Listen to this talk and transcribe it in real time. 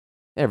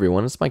Hey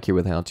everyone, it's Mike here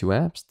with How To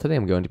Apps. Today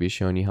I'm going to be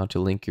showing you how to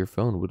link your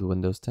phone with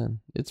Windows 10.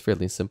 It's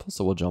fairly simple,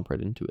 so we'll jump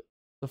right into it.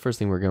 The first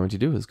thing we're going to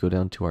do is go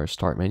down to our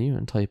Start menu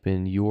and type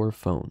in your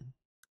phone.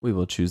 We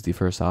will choose the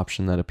first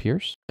option that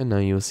appears, and now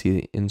you'll see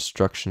the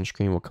instruction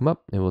screen will come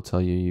up. It will tell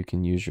you you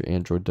can use your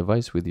Android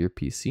device with your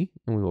PC,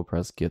 and we will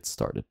press Get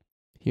Started.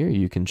 Here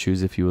you can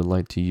choose if you would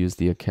like to use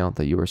the account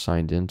that you are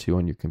signed into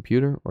on your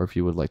computer, or if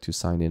you would like to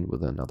sign in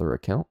with another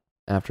account.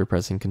 After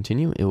pressing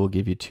Continue, it will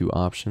give you two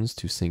options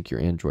to sync your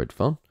Android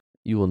phone.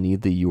 You will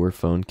need the Your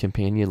Phone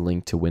Companion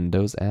link to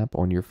Windows app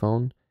on your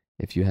phone.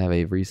 If you have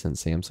a recent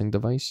Samsung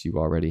device, you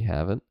already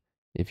have it.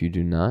 If you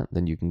do not,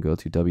 then you can go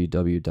to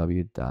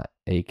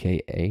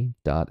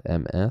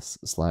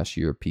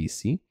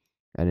www.aka.ms/yourpc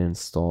and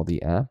install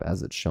the app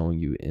as it's showing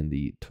you in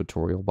the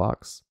tutorial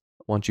box.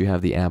 Once you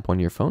have the app on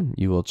your phone,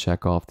 you will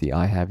check off the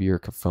I have your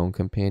phone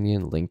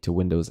companion link to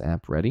Windows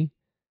app ready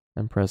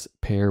and press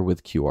pair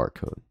with QR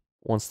code.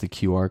 Once the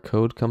QR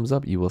code comes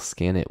up, you will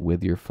scan it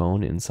with your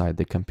phone inside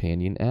the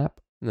companion app.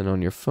 And then on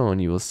your phone,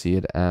 you will see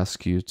it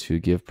ask you to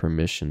give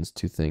permissions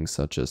to things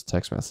such as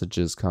text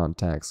messages,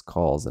 contacts,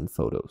 calls, and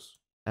photos.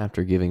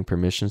 After giving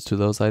permissions to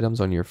those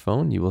items on your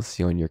phone, you will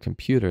see on your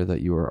computer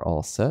that you are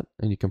all set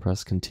and you can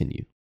press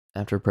continue.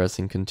 After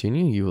pressing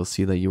continue, you will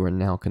see that you are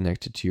now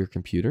connected to your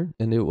computer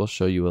and it will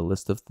show you a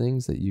list of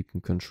things that you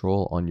can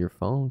control on your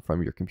phone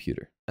from your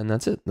computer. And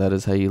that's it. That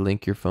is how you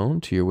link your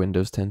phone to your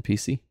Windows 10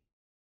 PC.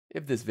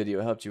 If this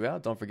video helped you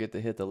out, don't forget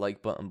to hit the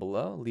like button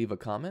below, leave a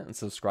comment, and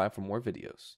subscribe for more videos.